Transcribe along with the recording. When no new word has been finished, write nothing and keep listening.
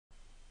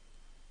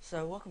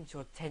So welcome to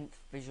your 10th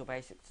Visual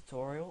Basic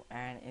tutorial,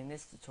 and in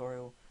this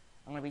tutorial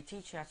I'm going to be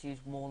teaching you how to use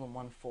more than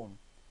one form.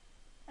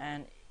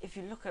 And if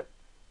you look at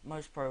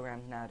most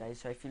programs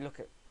nowadays, so if you look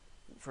at,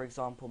 for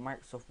example,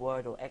 Microsoft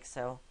Word or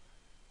Excel,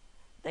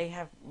 they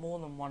have more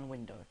than one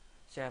window.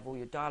 So you have all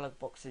your dialog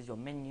boxes, your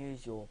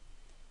menus, your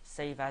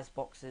save as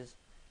boxes,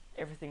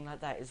 everything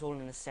like that is all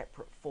in a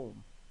separate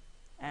form.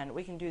 And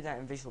we can do that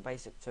in Visual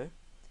Basic too.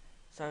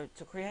 So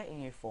to create a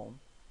new form,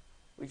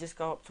 we just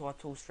go up to our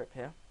tool strip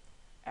here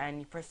and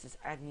you press this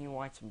add new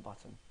item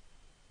button,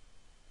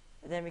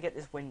 and then we get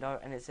this window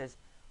and it says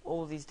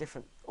all these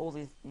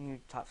new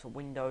types of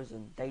windows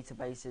and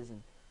databases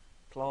and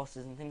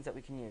classes and things that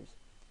we can use.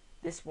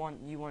 This one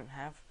you won't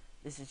have.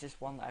 This is just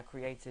one that I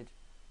created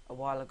a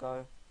while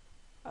ago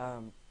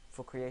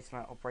for creating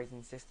like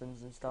operating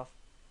systems and stuff,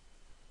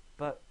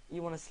 but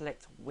you want to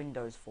select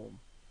Windows form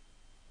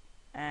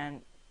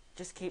and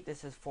just keep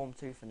this as form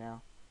 2 for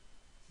now,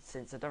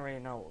 since I don't really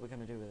know what we're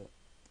going to do with it.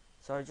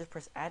 So just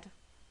press add,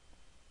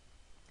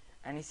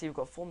 and you see we've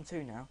got form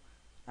 2 now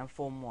and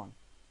form 1.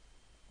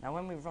 Now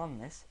when we run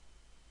this,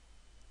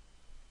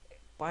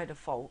 by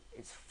default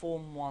it's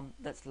form 1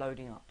 that's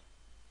loading up.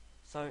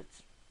 So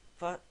it's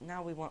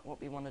now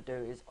what we want to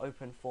do is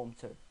open form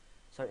 2.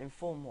 So in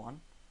form 1,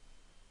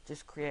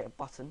 just create a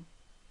button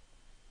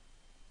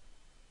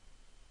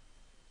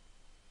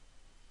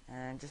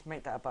and just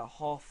make that about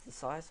half the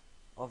size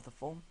of the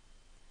form,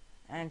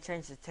 and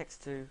change the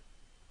text to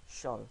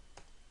show,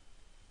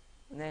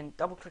 and then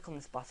double click on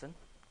this button,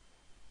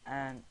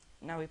 and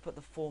now we put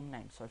the form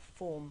name, so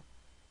form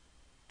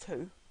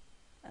 2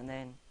 and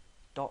then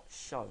dot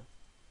show,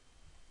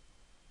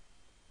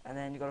 and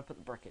then you've got to put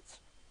the brackets.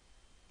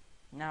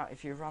 Now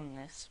if you run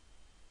this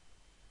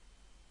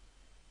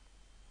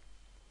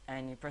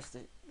and you press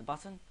the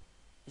button,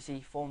 you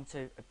see form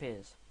 2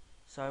 appears.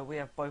 So we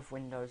have both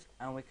windows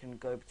and we can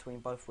go between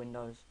both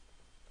windows,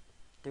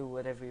 do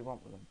whatever we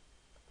want with them.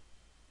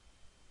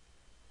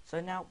 So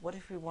now what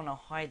if we want to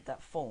hide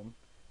that form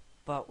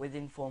but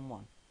within form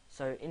 1?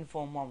 So in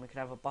form 1 we could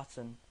have a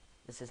button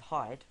that says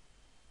hide,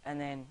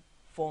 and then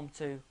form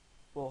 2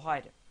 will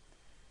hide it.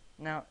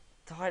 Now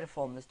to hide a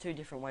form, there's two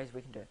different ways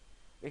we can do it.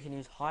 We can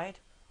use hide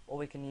or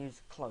we can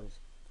use close.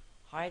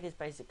 Hide is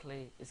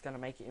basically going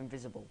to make it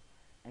invisible,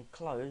 and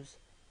close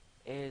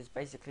is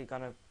basically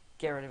going to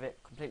get rid of it,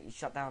 completely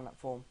shut down that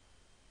form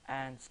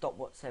and stop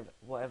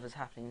whatever's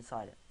happening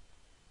inside it.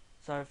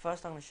 So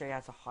first I'm going to show you how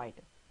to hide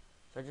it.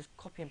 So just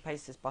copy and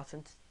paste this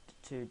button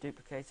to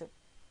duplicate it,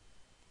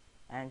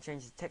 and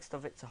change the text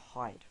of it to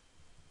hide.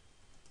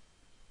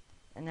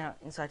 And now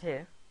inside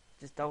here,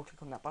 just double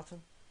click on that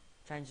button,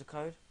 change the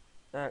code,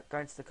 go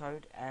into the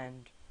code,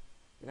 and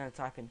we're going to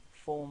type in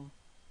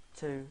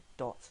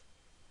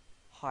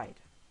form2.hide,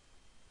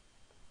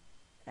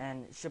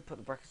 and it should put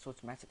the brackets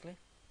automatically.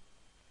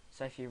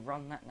 So if you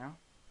run that now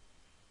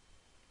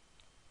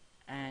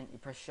and you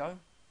press show,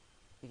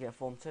 you get a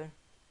form 2,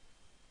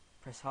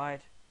 press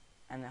hide,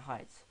 and it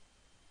hides.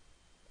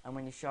 And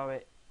when you show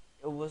it,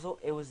 it was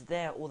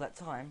there all that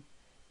time,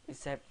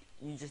 except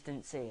you just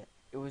didn't see it.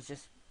 It was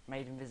just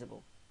made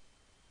invisible.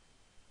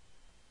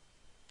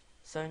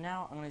 So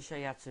now I'm going to show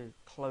you how to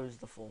close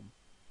the form.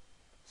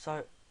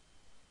 So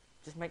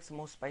just make some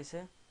more space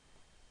here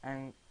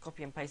and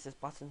copy and paste this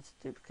button to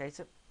duplicate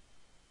it.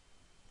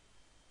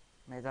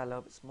 Make that a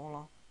little bit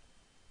smaller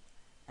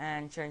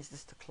and change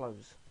this to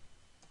close,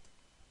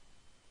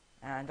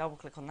 and double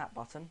click on that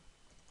button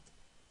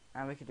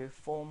and we can do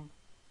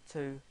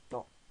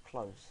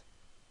form2.close.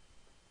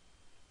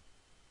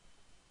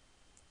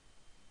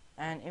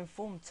 And in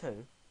form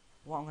 2,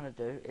 what I'm going to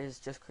do is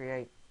just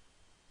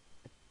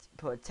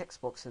put a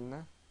text box in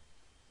there.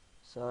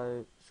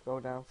 So scroll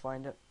down,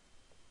 find it.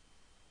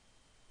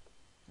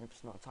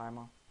 Oops, not a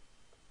timer.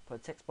 Put a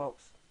text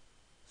box,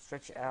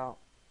 stretch it out,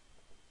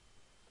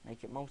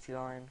 make it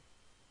multi-line.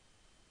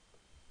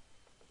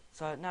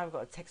 So now we've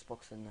got a text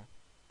box in there.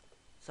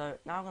 So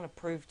now I'm going to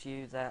prove to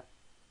you that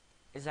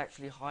it's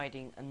actually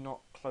hiding and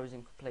not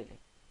closing completely.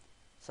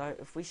 So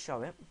if we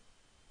show it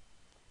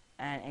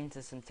and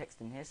enter some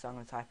text in here, so I'm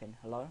going to type in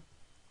hello.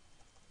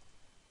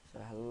 So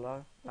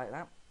hello, like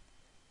that,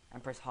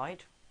 and press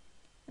hide,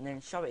 and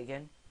then show it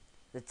again,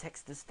 the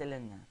text is still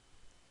in there.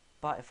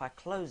 But if I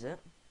close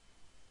it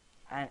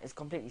and it's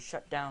completely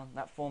shut down,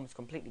 that form is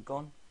completely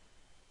gone,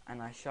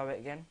 and I show it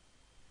again,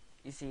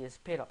 you see it's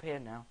appeared up here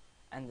now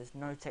and there's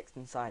no text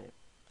inside it.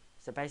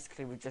 So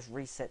basically we just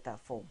reset that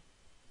form.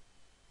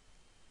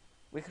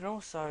 We can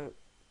also,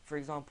 for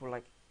example,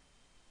 like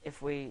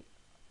if we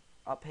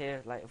up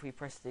here, like if we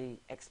press the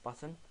X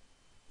button,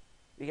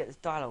 we get this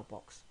dialog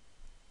box,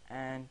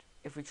 and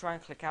if we try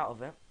and click out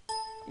of it,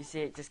 you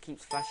see it just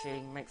keeps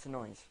flashing, makes a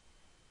noise.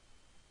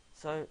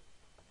 So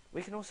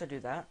we can also do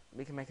that.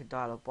 We can make a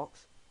dialog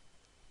box.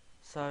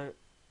 So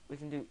we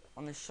can do,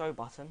 on this show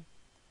button,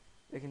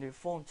 we can do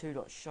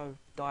form2.show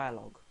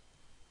dialog,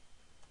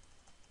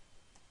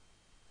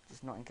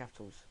 just not in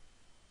capitals,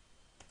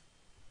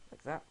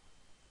 like that.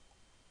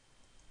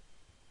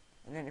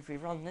 And then if we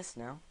run this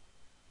now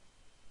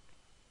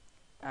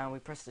and we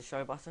press the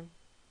show button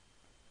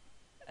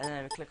and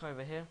then if I click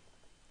over here,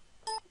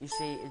 you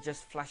see it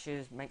just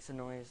flashes, makes a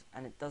noise,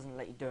 and it doesn't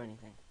let you do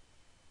anything.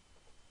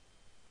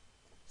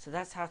 So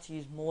that's how to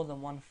use more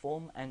than one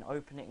form and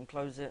open it and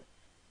close it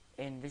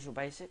in Visual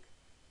Basic.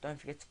 Don't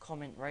forget to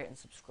comment, rate and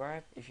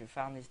subscribe if you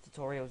found these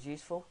tutorials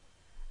useful,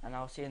 and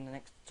I'll see you in the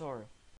next tutorial.